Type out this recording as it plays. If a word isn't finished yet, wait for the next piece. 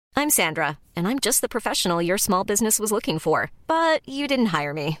I'm Sandra, and I'm just the professional your small business was looking for. But you didn't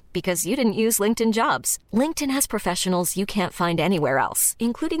hire me because you didn't use LinkedIn Jobs. LinkedIn has professionals you can't find anywhere else,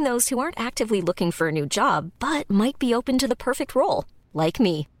 including those who aren't actively looking for a new job, but might be open to the perfect role, like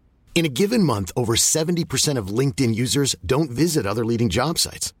me. In a given month, over 70% of LinkedIn users don't visit other leading job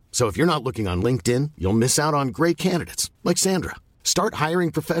sites. So if you're not looking on LinkedIn, you'll miss out on great candidates like Sandra. Start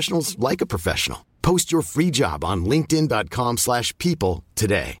hiring professionals like a professional. Post your free job on linkedin.com/people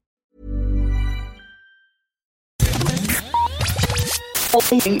today.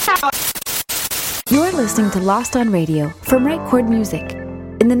 You're listening to Lost on Radio from Right Chord Music.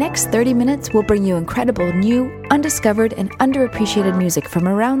 In the next 30 minutes, we'll bring you incredible, new, undiscovered, and underappreciated music from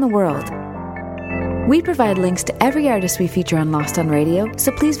around the world. We provide links to every artist we feature on Lost on Radio,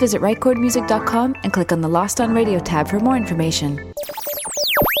 so please visit rightchordmusic.com and click on the Lost on Radio tab for more information.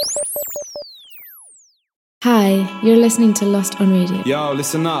 Hi, you're listening to Lost on Radio. Yo,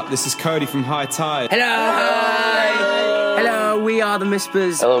 listen up. This is Cody from High Tide. Hello, hi. Hello, we are the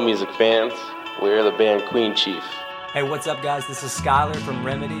Mispers. Hello, music fans. We're the band Queen Chief. Hey, what's up, guys? This is Skylar from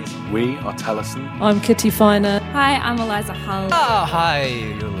Remedies. We are Tellison. I'm Kitty Finer. Hi, I'm Eliza Hull. Oh, hi.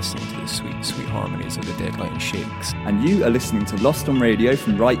 You're listening to the sweet, sweet harmonies of the Deadline Shakes. And you are listening to Lost on Radio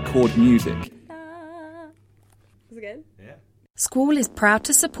from Right Chord Music. Is it good? Yeah. Squall is proud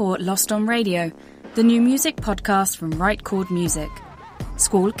to support Lost on Radio, the new music podcast from Right Chord Music.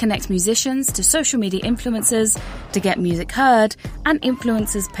 Squall connects musicians to social media influencers to get music heard and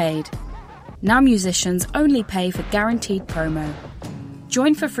influencers paid. Now musicians only pay for guaranteed promo.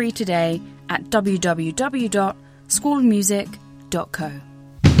 Join for free today at www.squallmusic.co.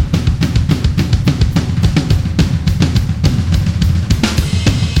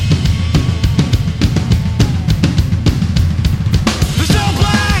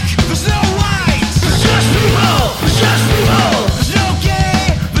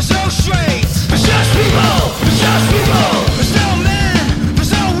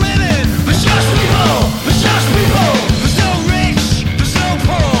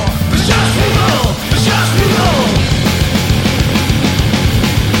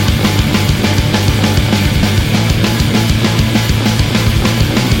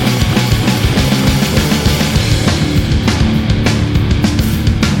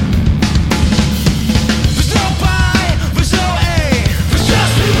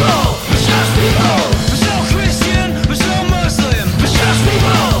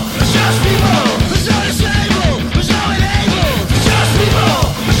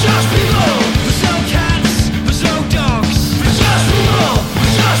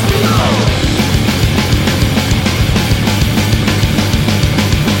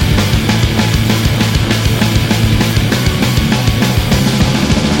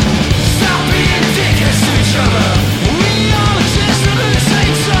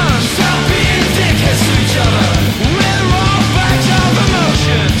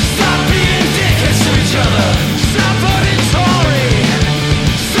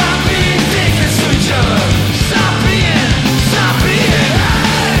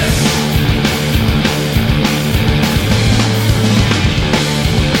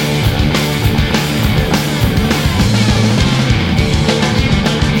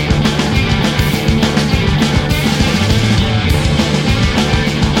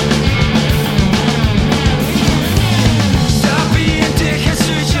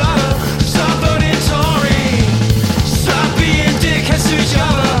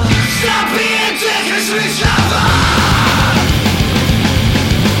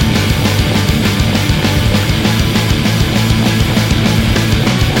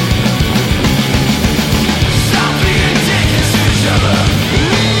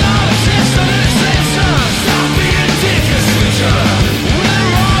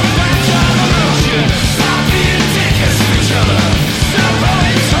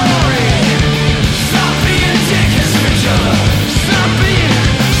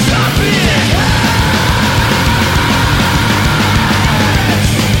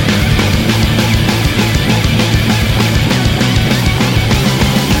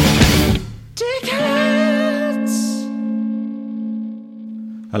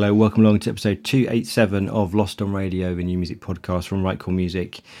 Hello, welcome along to episode 287 of Lost on Radio, the new music podcast from Right Chord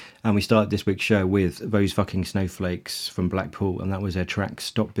Music. And we started this week's show with Those Fucking Snowflakes from Blackpool, and that was their track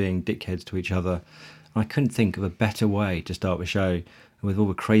Stop Being Dickheads to Each Other. I couldn't think of a better way to start the show. With all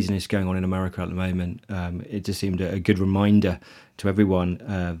the craziness going on in America at the moment, it just seemed a good reminder to everyone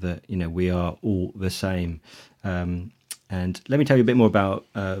that, you know, we are all the same. And let me tell you a bit more about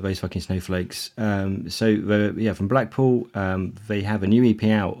Those Fucking Snowflakes. From Blackpool, they have a new EP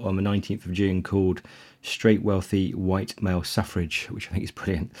out on the 19th of June called Straight Wealthy White Male Suffrage, which I think is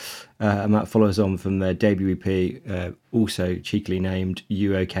brilliant. And that follows on from their debut EP, also cheekily named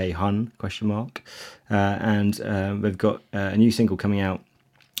You OK Hun? ? And they've got a new single coming out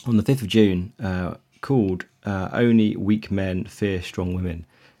on the 5th of June called Only Weak Men Fear Strong Women.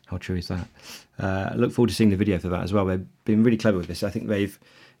 How true is that? I look forward to seeing the video for that as well. They've been really clever with this. I think they've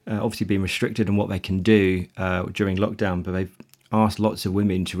obviously been restricted on what they can do during lockdown, but they've asked lots of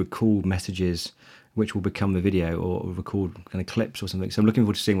women to record messages which will become the video, or record kind of clips or something. So I'm looking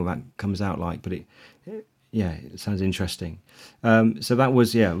forward to seeing what that comes out like, but it sounds interesting. So that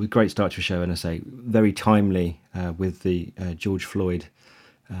was, a great start to a show, and I say very timely with the George Floyd,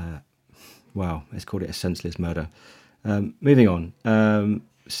 let's call it a senseless murder. Moving on.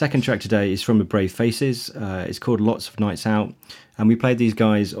 Second track today is from the Brave Faces. It's called Lots of Nights Out, and we played these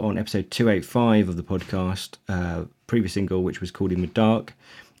guys on episode 285 of the podcast, previous single, which was called In the Dark.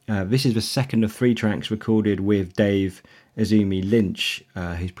 This is the second of 3 tracks recorded with Dave Azumi Lynch,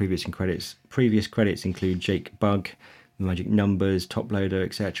 whose previous credits include Jake Bugg, The Magic Numbers, Top Loader,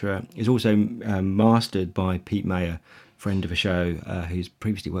 etc. It's also mastered by Pete Mayer, friend of the show, who's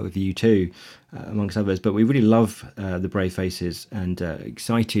previously worked with U2, amongst others. But we really love the Brave Faces, and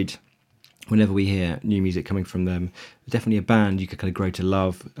excited whenever we hear new music coming from them. Definitely a band you could kind of grow to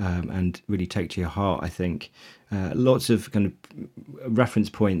love and really take to your heart, I think. Lots of kind of reference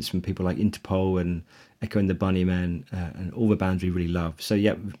points from people like Interpol and Echo and the Bunnymen, and all the bands we really love. So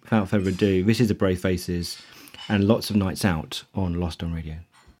without further ado, this is the Brave Faces and Lots of Nights Out on Lost on Radio.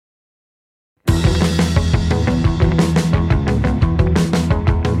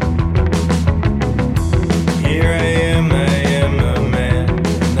 Here I am a man,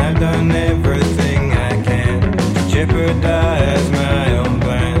 and I've done everything I can to jeopardize my own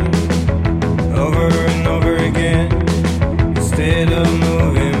plan, over and over again. Instead of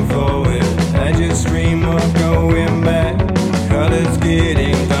moving forward, I just dream of going back. Colors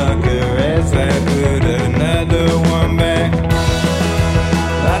getting darker as I put another one back.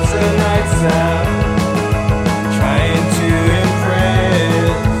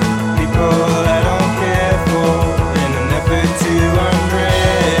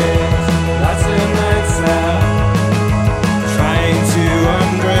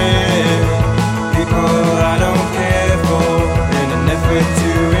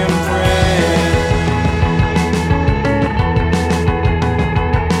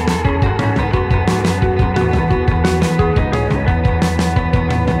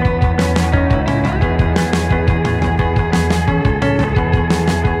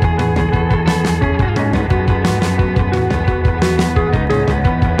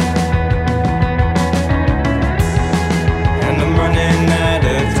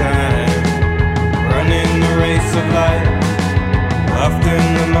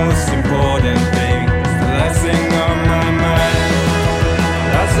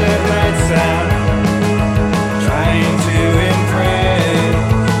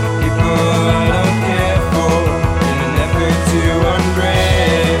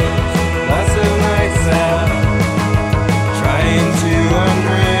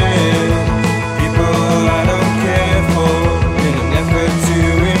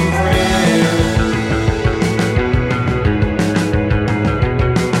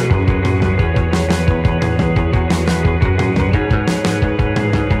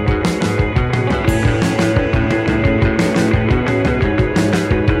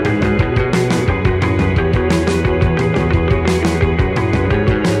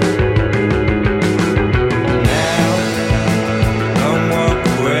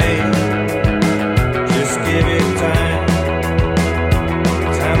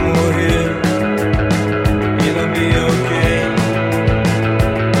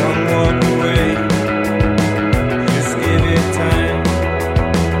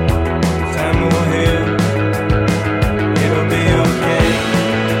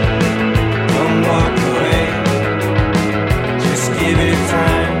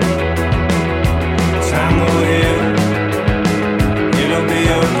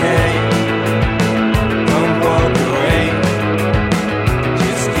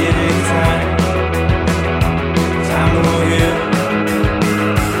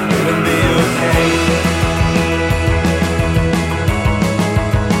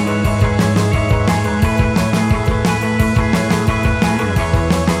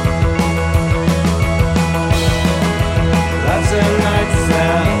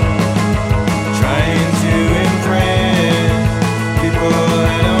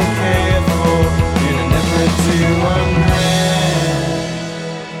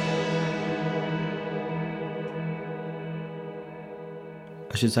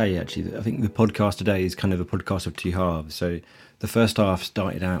 should say, actually, I think the podcast today is kind of a podcast of two halves. So the first half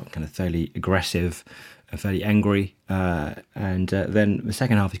started out kind of fairly aggressive and fairly angry, and then the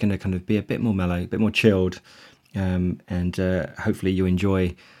second half is going to kind of be a bit more mellow, a bit more chilled, and hopefully you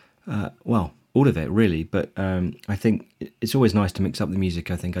enjoy, all of it really. But I think it's always nice to mix up the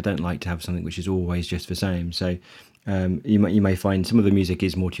music. I think I don't like to have something which is always just the same. So you may find some of the music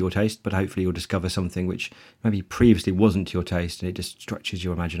is more to your taste, but hopefully you'll discover something which maybe previously wasn't to your taste, and it just stretches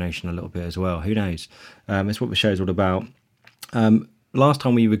your imagination a little bit as well. Who knows? That's what the show's all about. Last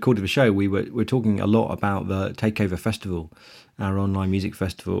time we recorded the show, we were talking a lot about the Takeover Festival, our online music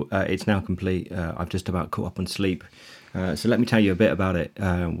festival. It's now complete. I've just about caught up on sleep. So let me tell you a bit about it.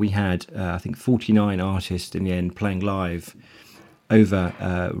 We had, I think, 49 artists in the end playing live over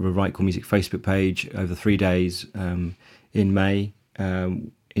the Right Chord Music Facebook page over 3 days in May.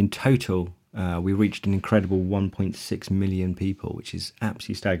 In total, we reached an incredible 1.6 million people, which is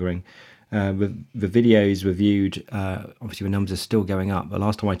absolutely staggering. The videos were viewed, obviously the numbers are still going up, but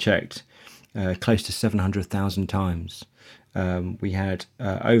last time I checked, close to 700,000 times. We had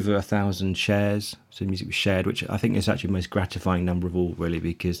over 1,000 shares, so music was shared, which I think is actually the most gratifying number of all, really,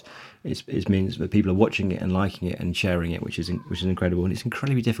 because it means that people are watching it and liking it and sharing it, which is incredible. And it's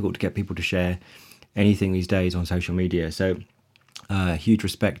incredibly difficult to get people to share anything these days on social media. So huge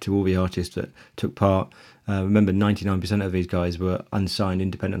respect to all the artists that took part. Remember, 99% of these guys were unsigned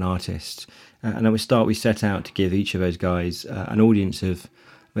independent artists. And at the start, we set out to give each of those guys an audience of,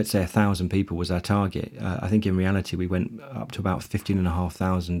 let's say, 1,000 people was our target. I think in reality, we went up to about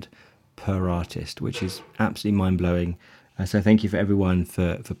 15,500 per artist, which is absolutely mind-blowing. So thank you for everyone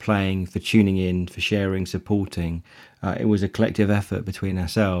for playing, for tuning in, for sharing, supporting. It was a collective effort between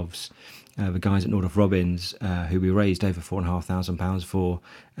ourselves, the guys at Nordoff Robbins, who we raised over £4,500 for,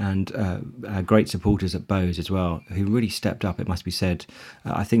 and our great supporters at Bose as well, who really stepped up, it must be said.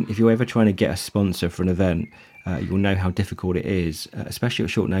 I think if you're ever trying to get a sponsor for an event, you'll know how difficult it is, especially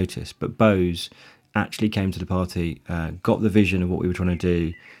at short notice. But Bose actually came to the party, got the vision of what we were trying to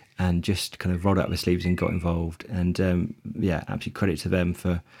do, and just kind of rolled up their sleeves and got involved. And absolute credit to them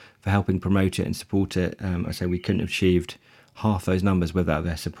for helping promote it and support it. I say we couldn't have achieved half those numbers without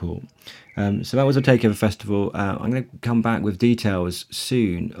their support. So that was a Takeover Festival. I'm going to come back with details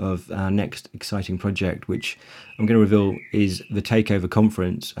soon of our next exciting project, which I'm going to reveal is the Takeover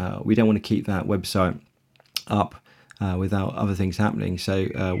Conference. We don't want to keep that website up without other things happening. So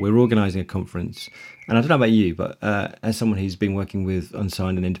we're organising a conference. And I don't know about you, but as someone who's been working with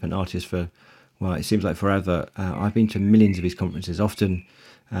unsigned and independent artists for, well, it seems like forever, I've been to millions of these conferences, often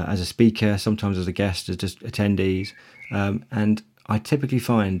as a speaker, sometimes as a guest, as just attendees. And I typically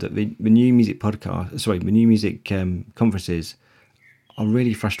find that the new music conferences are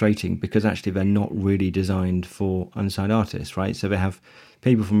really frustrating because actually they're not really designed for unsigned artists, right? So they have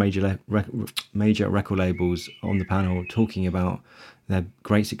people from major record labels on the panel talking about their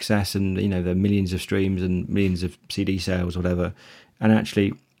great success and, you know, their millions of streams and millions of CD sales, whatever. And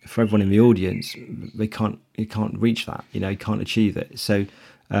actually, for everyone in the audience, you can't reach that, you can't achieve it. So,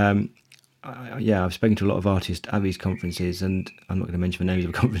 I've spoken to a lot of artists at these conferences, and I'm not going to mention the names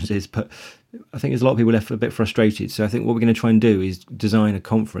of the conferences, but I think there's a lot of people left a bit frustrated. So I think what we're going to try and do is design a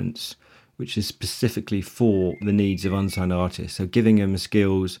conference which is specifically for the needs of unsigned artists. So giving them the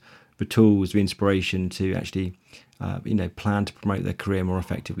skills, the tools, the inspiration to actually, plan to promote their career more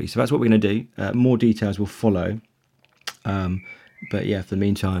effectively. So that's what we're going to do. More details will follow. But yeah, for the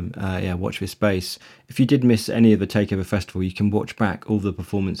meantime, watch this space. If you did miss any of the Takeover Festival, you can watch back all the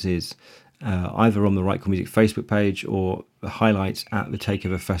performances either on the Right Chord Music Facebook page or the highlights at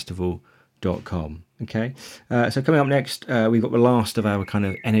thetakeoverfestival.com. Okay, so coming up next, we've got the last of our kind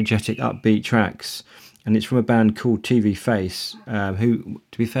of energetic, upbeat tracks, and it's from a band called TV Face, who,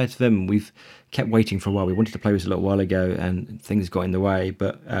 to be fair to them, we've kept waiting for a while. We wanted to play this a little while ago, and things got in the way,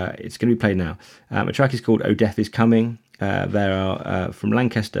 but it's going to be played now. The track is called Oh Death Is Coming. They are from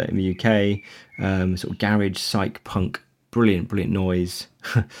Lancaster in the UK, sort of garage, psych, punk, brilliant noise.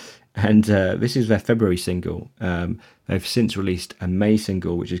 And this is their February single. They've since released a May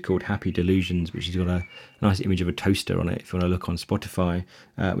single, which is called Happy Delusions, which has got a nice image of a toaster on it. If you want to look on Spotify,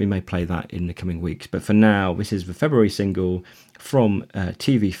 we may play that in the coming weeks. But for now, this is the February single from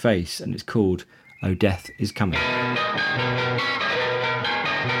TV Face, and it's called Oh Death Is Coming.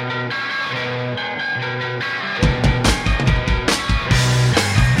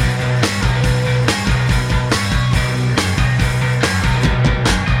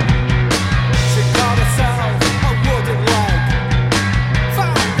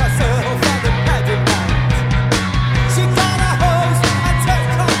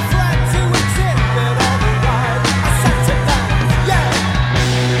 Yeah.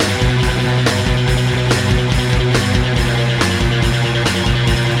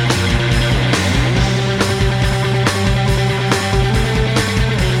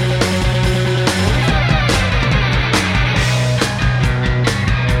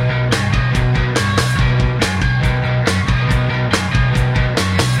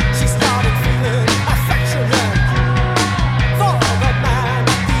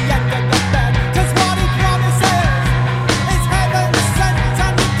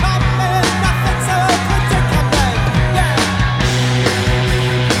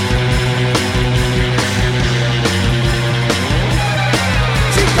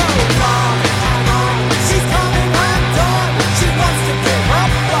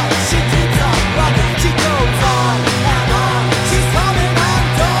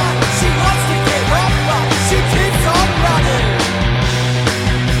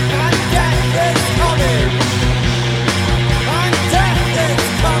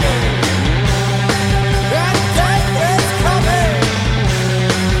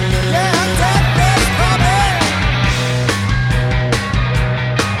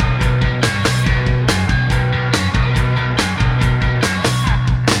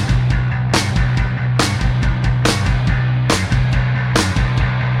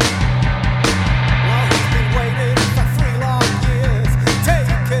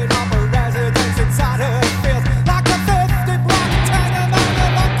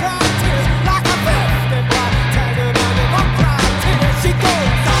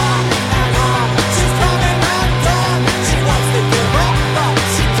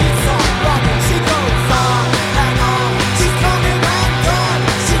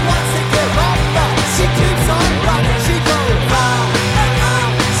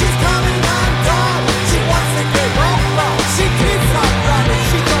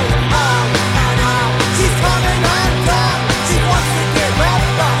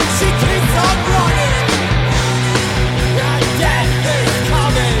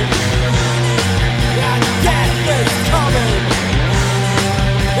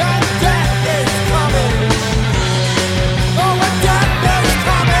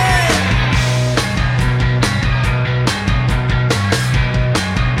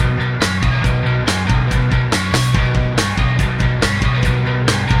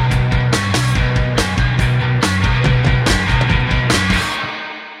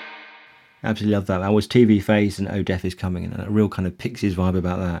 absolutely love that. That was TV Face and Oh Death Is Coming, and a real kind of Pixies vibe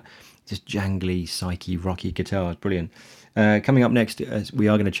about that. Just jangly, psyche, rocky guitars, brilliant. Coming up next, we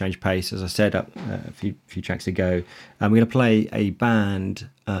are going to change pace, as I said a few tracks ago. We're going to play a band,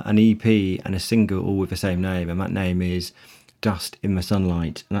 an EP and a single all with the same name, and that name is Dust in the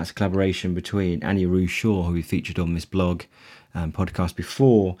Sunlight, and that's a collaboration between Annie Rue Shaw, who we featured on this blog podcast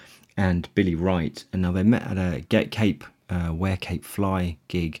before, and Billy Wright. And now they met at a Get Cape, Wear Cape Fly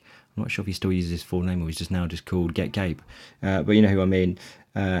gig. I'm not sure if he still uses his full name or he's just now just called Get Cape, but you know who I mean.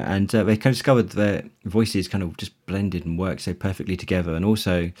 And they kind of discovered their voices kind of just blended and worked so perfectly together, and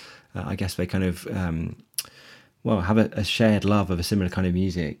also I guess they kind of have a shared love of a similar kind of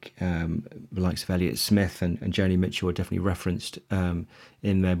music. The likes of Elliott Smith and Joni Mitchell are definitely referenced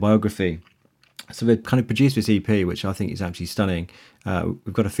in their biography. So they've kind of produced this EP, which I think is absolutely stunning.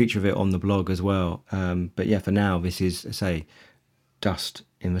 We've got a feature of it on the blog as well. But yeah, for now, this is, say, Dust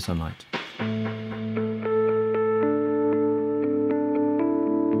in the Sunlight.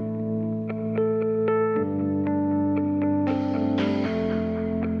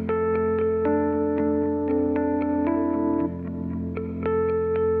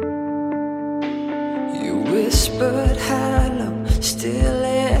 Whispered hello, still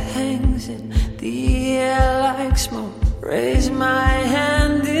it hangs in the air like smoke. Raise my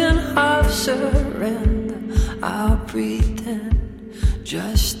hand in half surrender. I'll pretend,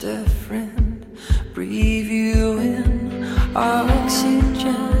 just a friend. Breathe you in,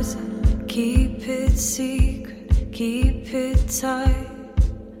 oxygen. Keep it secret, keep it tight.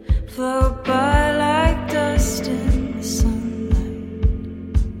 Float by like dust in the sunlight.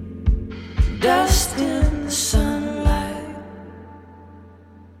 Dust in the sunlight.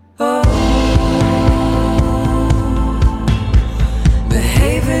 Oh,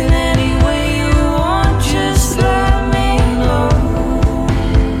 behaving any way you want, just let me know.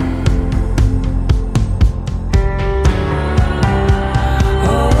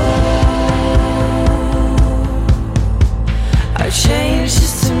 Oh, I changed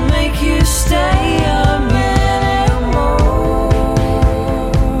just to make you stay a minute more.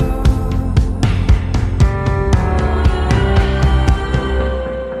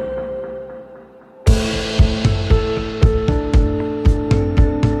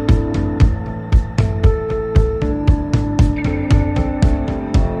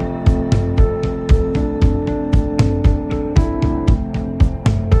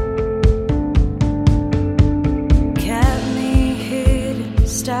 Kept me hidden,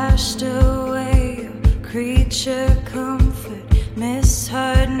 stashed away, creature comfort,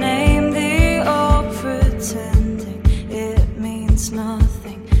 misheard name, they all pretending it means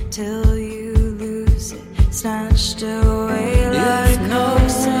nothing till you lose it, snatched away like no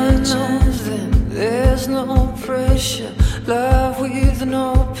oxygen. There's no pressure, love with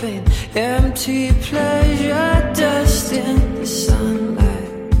no pain, empty pleasure, dust in the sunlight.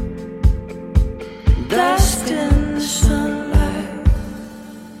 Dust in the sunlight.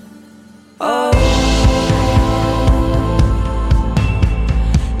 Oh,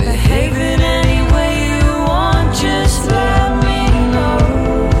 behaving any way you want, just let me know.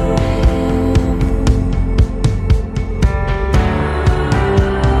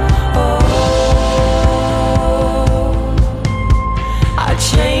 Oh, I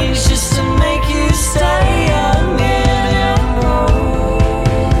changed just to make you stay a minute more.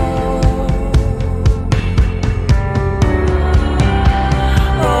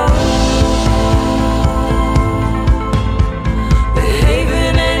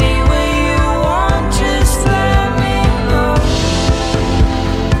 Behaving any way you want, just let me know.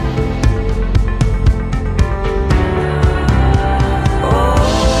 Oh,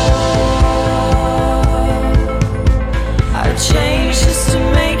 I changed just to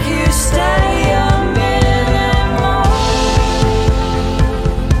make you stay a minute more.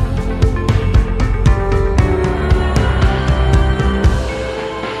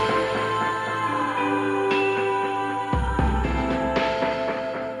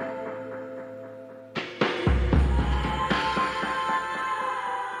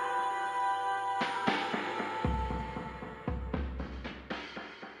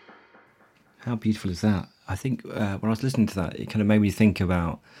 How beautiful is that? I think when I was listening to that, it kind of made me think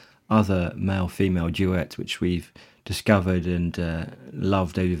about other male-female duets which we've discovered and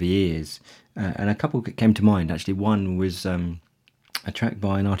loved over the years. And a couple came to mind, actually. One was a track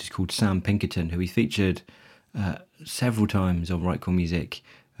by an artist called Sam Pinkerton, who we featured several times on Right Cool Music,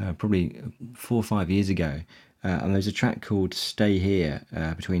 probably 4 or 5 years ago. And there's a track called Stay Here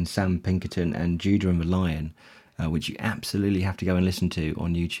between Sam Pinkerton and Judah and the Lion, which you absolutely have to go and listen to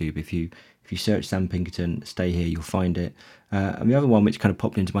on YouTube if you If you search Sam Pinkerton, Stay Here, you'll find it. And the other one which kind of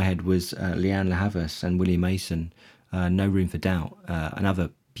popped into my head was Leanne La Havas and Willie Mason, No Room for Doubt, another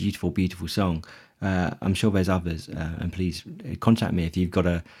beautiful, beautiful song. I'm sure there's others, and please contact me if you've got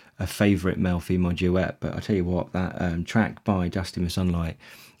a favourite male-female duet. But I'll tell you what, that track by Justin with Sunlight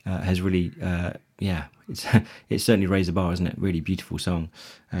has really, it's certainly raised the bar, hasn't it? Really beautiful song.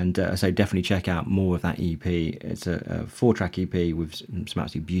 And so definitely check out more of that EP. It's a 4-track EP with some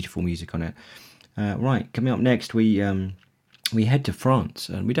absolutely beautiful music on it. Right, coming up next, we head to France,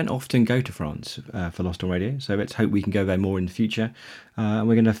 and we don't often go to France for Lost on Radio, so let's hope we can go there more in the future. And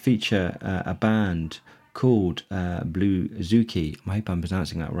we're going to feature a band called Blue Zuki. I hope I'm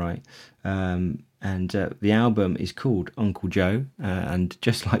pronouncing that right. And the album is called Uncle Joe, and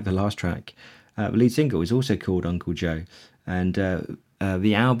just like the last track, the lead single is also called Uncle Joe. And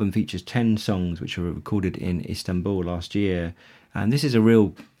the album features 10 songs which were recorded in Istanbul last year, and this is a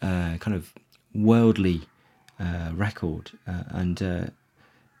real kind of worldly record, and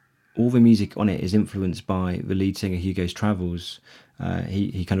all the music on it is influenced by the lead singer Hugo's travels.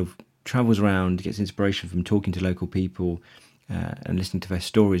 He kind of travels around, gets inspiration from talking to local people and listening to their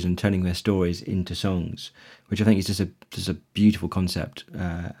stories and turning their stories into songs, which I think is just a beautiful concept.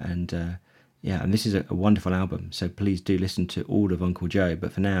 And this is a wonderful album. So please do listen to all of Uncle Joe.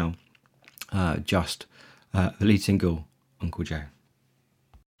 But for now, just the lead single, Uncle Joe.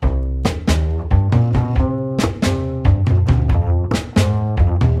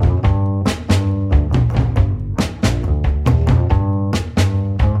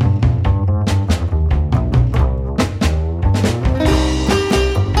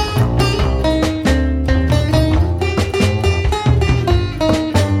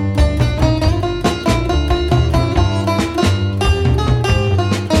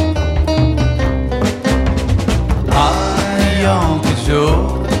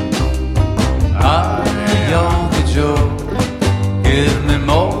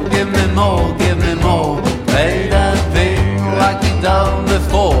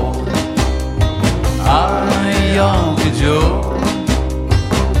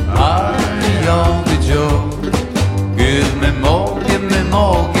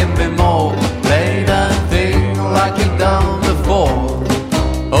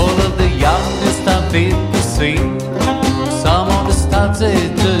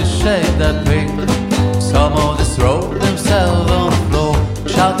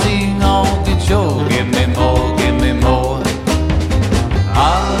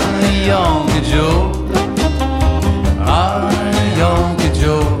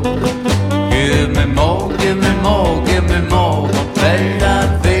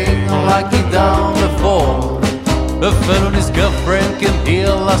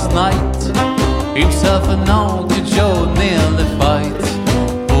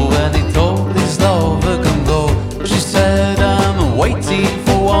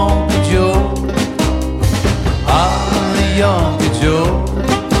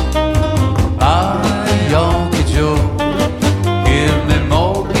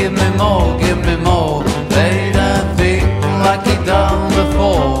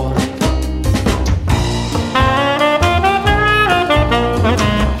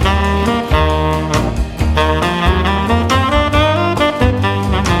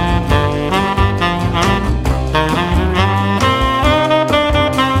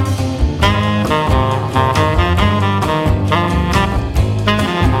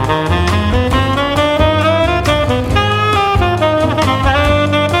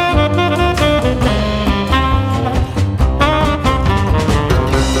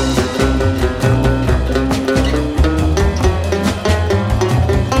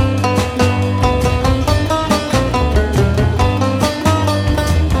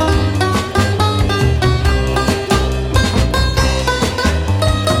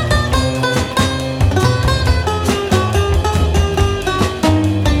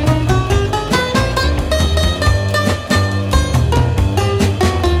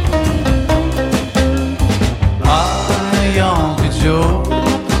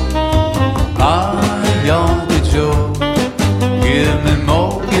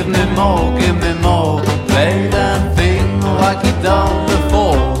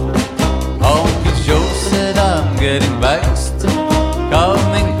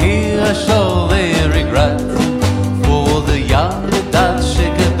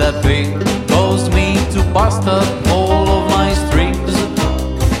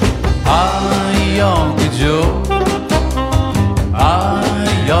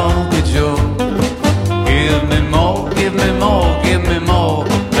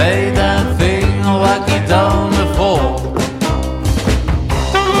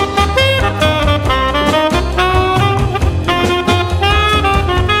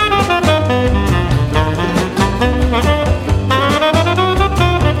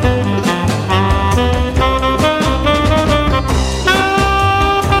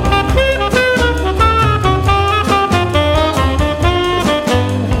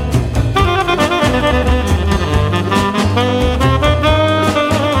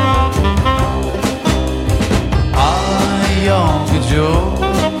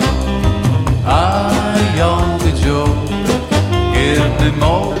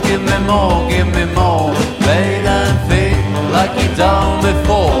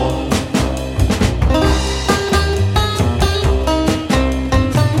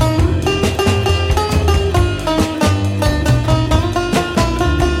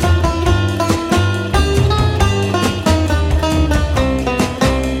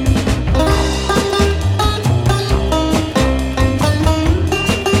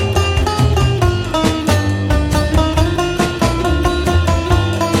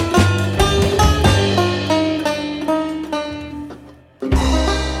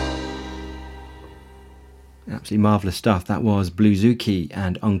 absolutely marvellous stuff. That was Bluezuki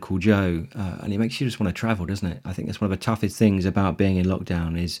and Uncle Joe, and it makes you just want to travel, doesn't it? I think that's one of the toughest things about being in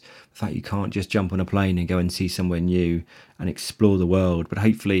lockdown is the fact you can't just jump on a plane and go and see somewhere new and explore the world. But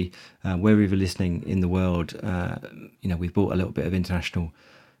hopefully, wherever you're listening in the world, we've brought a little bit of international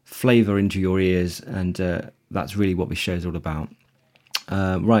flavour into your ears, and that's really what this show is all about.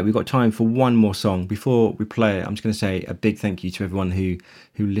 Right, we've got time for one more song. Before we play it, I'm just going to say a big thank you to everyone who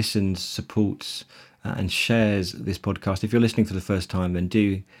listens, supports, and shares this podcast. If you're listening for the first time, then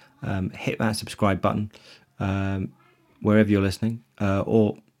do hit that subscribe button wherever you're listening,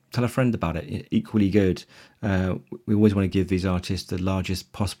 or tell a friend about it. Equally good. We always want to give these artists the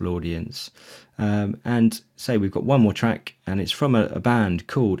largest possible audience. And say we've got one more track, and it's from a band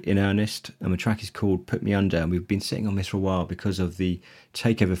called In Earnest, and the track is called Put Me Under. And we've been sitting on this for a while because of the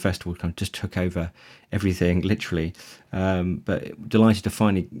Takeover Festival kind of just took over everything, literally. But delighted to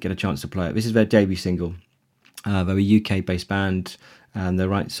finally get a chance to play it. This is their debut single. They're a UK-based band, and they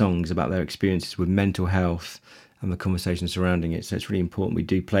write songs about their experiences with mental health and the conversation surrounding it. So it's really important we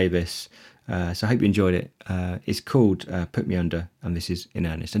do play this. So I hope you enjoyed it. It's called Put Me Under, and this is In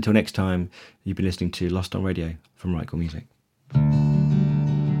Earnest. Until next time, you've been listening to Lost on Radio from Right Chord Music.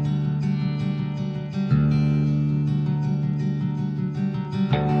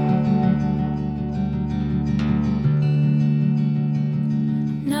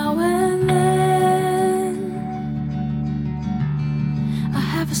 Now and then I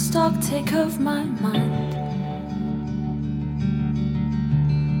have a stock take of my mind.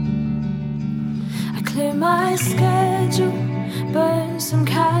 Clear my schedule, burn some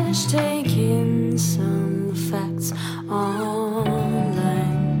cash, take in some facts online.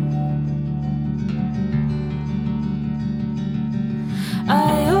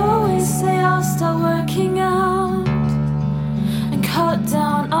 I always say I'll start working out and cut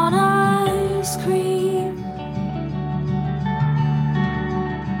down on ice cream.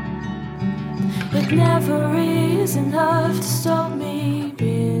 It never is enough to stop me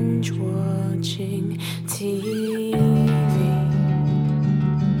binge watching TV.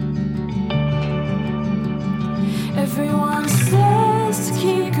 Everyone says to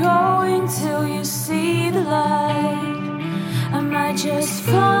keep going till you see the light. I might just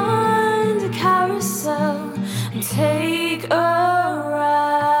find a carousel and take a ride.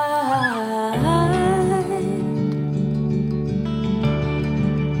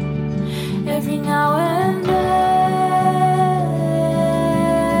 Every now and then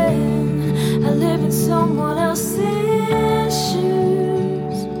I live in someone else's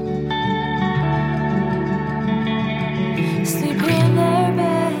shoes, sleep in their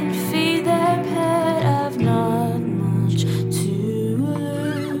bed, feed their pet. I've not much to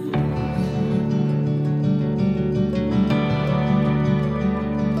lose.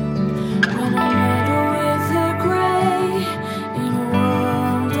 When I meddle with the grey in a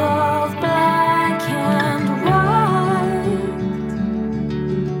world of black and white,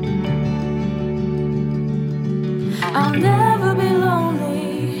 I'll never be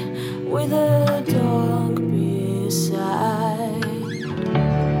lonely with a dog beside.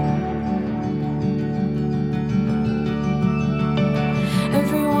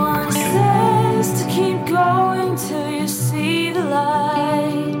 Everyone says to keep going till you see the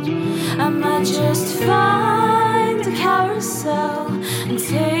light. I might just find a carousel and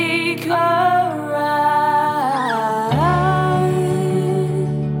take a ride.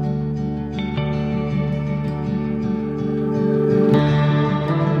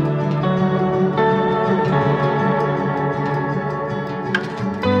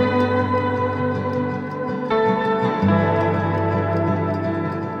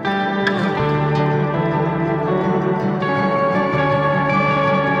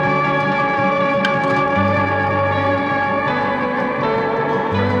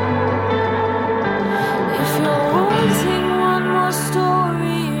 If you're wanting one more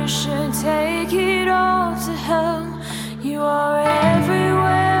story, you should take it all to hell. You are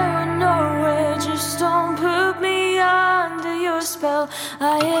everywhere and nowhere, just don't put me under your spell.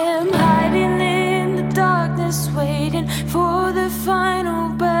 I am hiding in the darkness, waiting for the final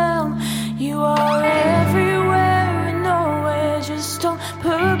bell. You are everywhere and nowhere, just don't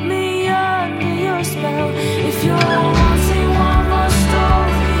put me under your spell. If you're wanting one more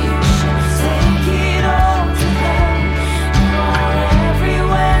story, you should take it all to hell. You are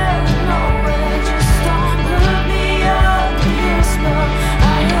everywhere and nowhere, just don't put me under your spell.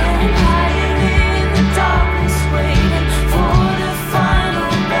 I am hiding in the darkness, waiting for the final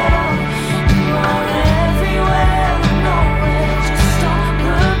bell. You are everywhere and nowhere, just don't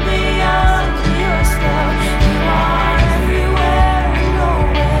put me under your spell. You are everywhere and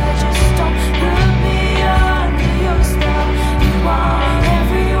nowhere, just don't put me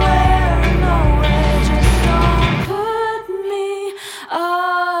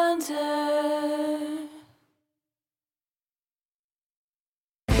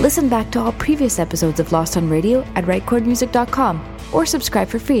Listen back to all previous episodes of Lost on Radio at rightchordmusic.com or subscribe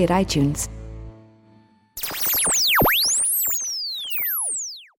for free at iTunes.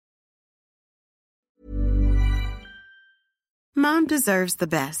 Mom deserves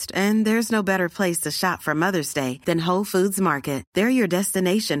the best, and there's no better place to shop for Mother's Day than Whole Foods Market. They're your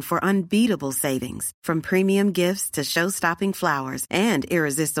destination for unbeatable savings, from premium gifts to show-stopping flowers and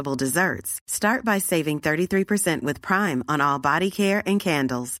irresistible desserts. Start by saving 33% with Prime on all body care and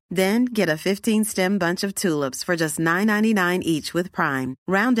candles. Then get a 15-stem bunch of tulips for just $9.99 each with Prime.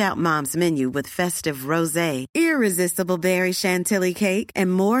 Round out Mom's menu with festive rosé, irresistible berry chantilly cake,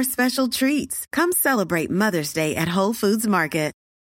 and more special treats. Come celebrate Mother's Day at Whole Foods Market.